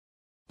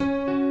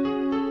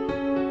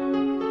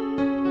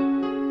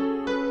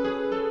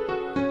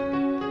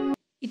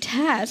it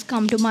has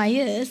come to my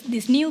ears,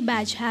 this new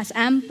batch has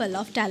ample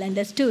of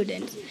talented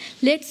students.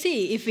 Let's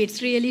see if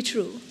it's really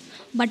true.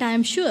 But I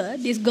am sure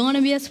this is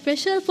gonna be a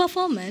special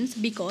performance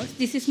because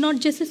this is not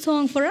just a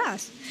song for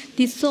us.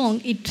 This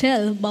song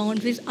itself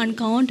bound with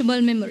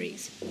uncountable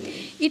memories.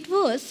 It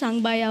was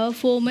sung by our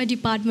former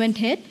department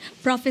head,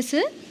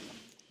 Professor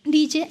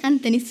DJ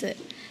Anthony sir.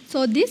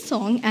 So this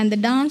song and the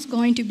dance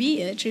going to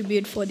be a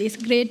tribute for this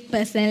great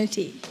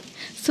personality.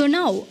 So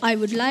now I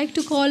would like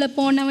to call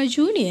upon our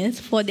juniors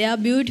for their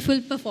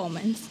beautiful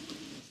performance.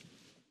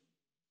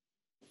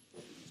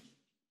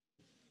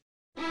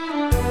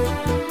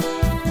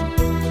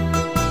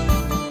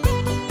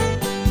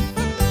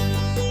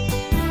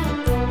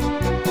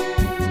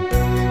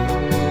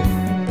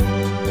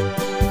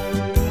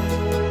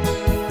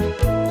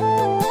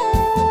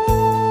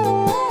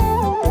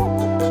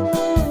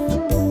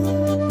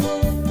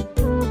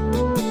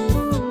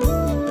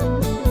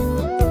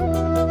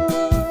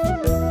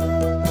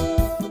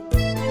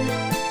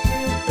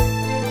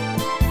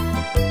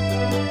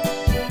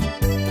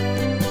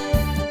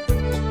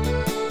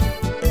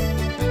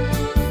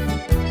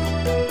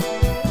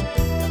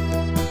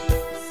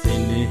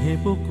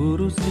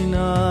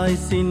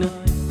 කුරුසිනායිසින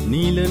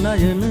නීල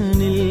නයන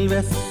නිල්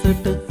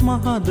වැස්සට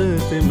මහද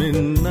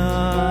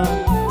තෙමෙන්නා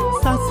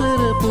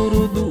සසර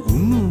පුරුදු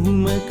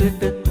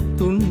උණුමකට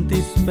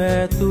තුන්තිස්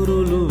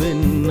පෑතුරුළු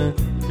වෙන්න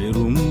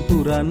පෙරුම්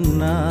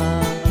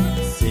පුරන්නා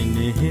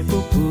සෙනෙහෙපු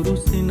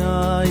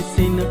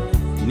කුරුසිනායිසින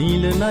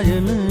නීල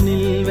නයන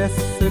නිල්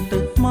වැස්සට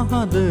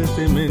මහද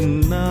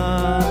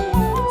තෙමෙන්නා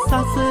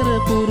සසර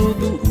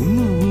පුරුදු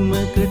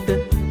උණුමකට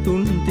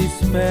තුන්තිස්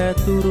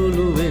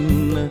පෑතුරුළු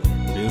වෙන්න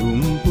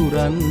පෙරුම්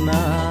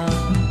පුරන්නා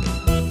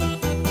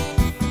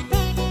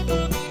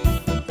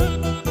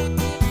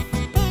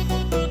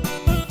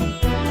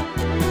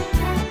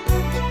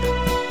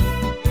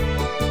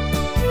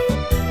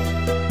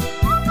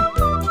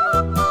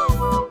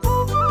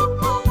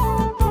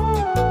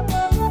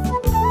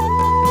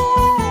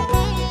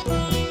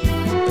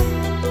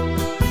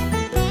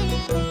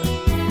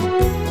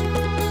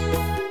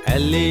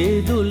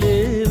ඇලේ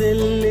දුලේ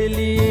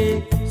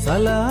වෙල්ෙලියේ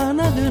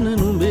සලානගන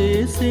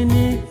නුඹේ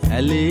සිනේ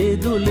ඇලේ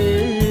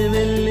දුලේ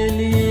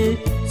වෙල්ෙලියේ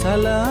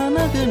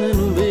සලානගන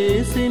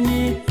නුඹේ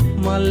සිනේ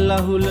මල්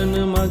අහුලන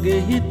මගේ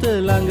හිත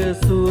ළඟ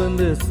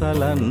සුවඳ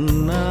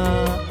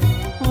සලන්නා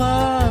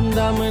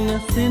වාන්දමන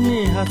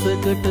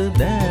සෙනෙහසකට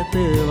දෑත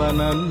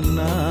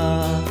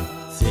වනන්නා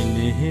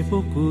සෙනෙහෙපු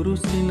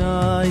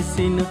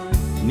කුරුසිනායිසින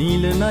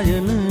නීල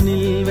නයන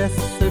නිල්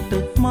වැස්සට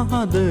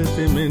මහද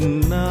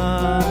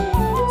තෙමෙන්නා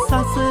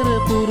සසර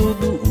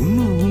පුරුදු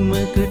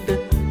උණුමකට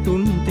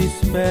තුන්තිස්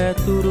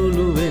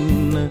පෑතුරුළු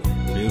වෙන්න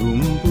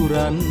පෙරුම්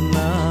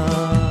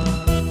පුරන්නා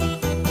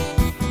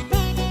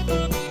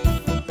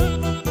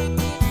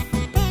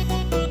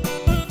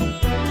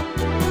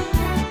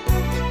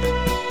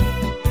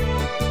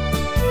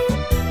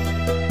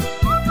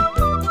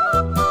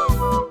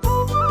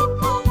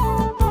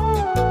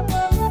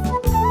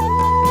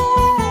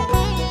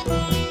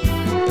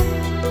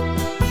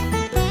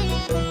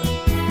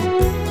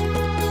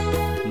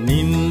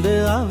නින්ද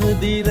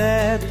අවදි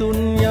රැතුන්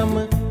යම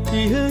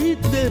ඉහ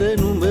ඉද්දර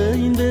නුඹ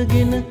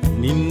ඉඳගෙන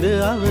නින්ද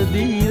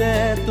අවදි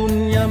රැතුන්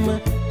යම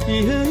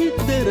ඉහ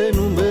ඉද්දර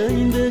නුඹ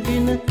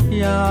ඉඳගෙන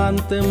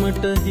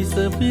යාන්තමට හිස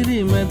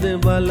පිරිමැද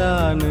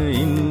බලාන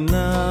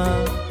ඉන්නා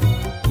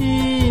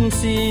ඊන්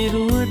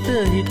සීරුවට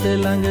හිත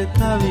ළඟ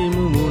කවි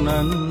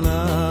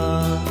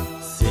මුමුණන්නා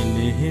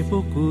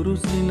සෙනෙහෙපු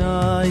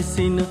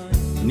කුරුසිනායිසින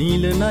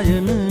නීල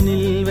නයන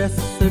නිල්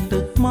වැස්සට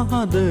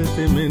මහද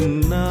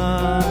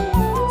තෙමෙන්නා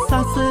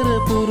සසර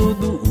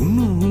පුරුදු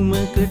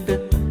උණුමකට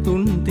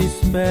තුන්තිස්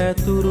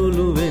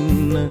පෑතුරුළු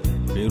වෙන්න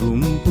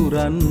පෙරුම්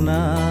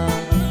පුරන්නා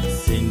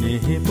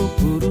සෙනෙහෙපු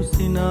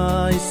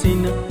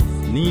කුරුසිනායිසින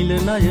නීල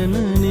නයන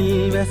නිල්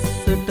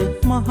වැස්සට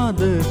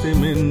මහද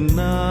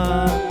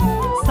තෙමෙන්නා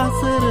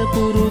සසර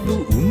පුරුදු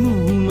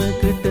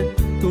උණුමකට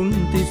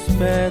තුන්තිස්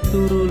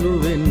පෑතුරුළු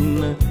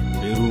වෙන්න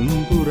පෙරුම්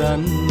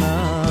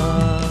පුරන්නා